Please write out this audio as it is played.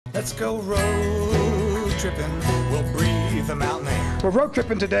Let's go road tripping, we'll breathe the mountain air. We're road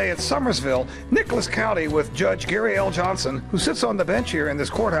tripping today at Summersville, Nicholas County, with Judge Gary L. Johnson, who sits on the bench here in this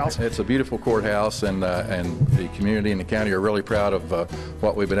courthouse. It's a beautiful courthouse, and the community and the county are really proud of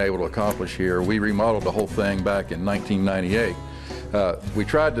what we've been able to accomplish here. We remodeled the whole thing back in 1998. We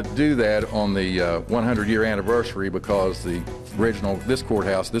tried to do that on the 100-year anniversary because this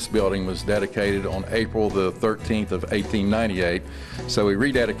courthouse, this building, was dedicated on April the 13th of 1898. So we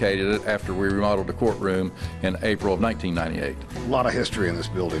rededicated it after we remodeled the courtroom in April of 1998. A lot of history in this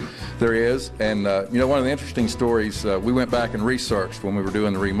building. There is, and one of the interesting stories, we went back and researched when we were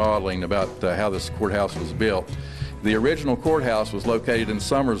doing the remodeling about how this courthouse was built. The original courthouse was located in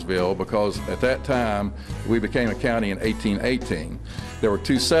Summersville because at that time we became a county in 1818. There were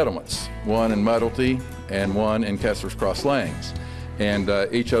two settlements, one in Muddlety and one in Kessler's Cross Lanes. And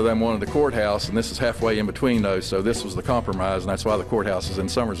each of them wanted a courthouse, and this is halfway in between those, so this was the compromise, and that's why the courthouse is in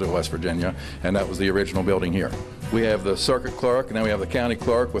Summersville, West Virginia, and that was the original building here. We have the circuit clerk, and then we have the county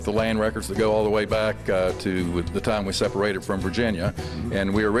clerk with the land records that go all the way back to the time we separated from Virginia.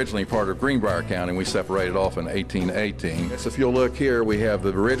 And we were originally part of Greenbrier County, and we separated off in 1818. So if you'll look here, we have the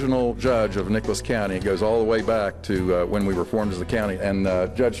original judge of Nicholas County. It goes all the way back to when we were formed as the county. And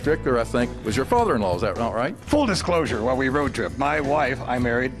Judge Strickler, I think, was your father-in-law, is that not right? Full disclosure, while we road trip, my wife, I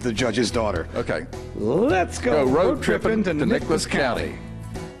married the judge's daughter. Okay. Let's go road tripping to Nicholas County.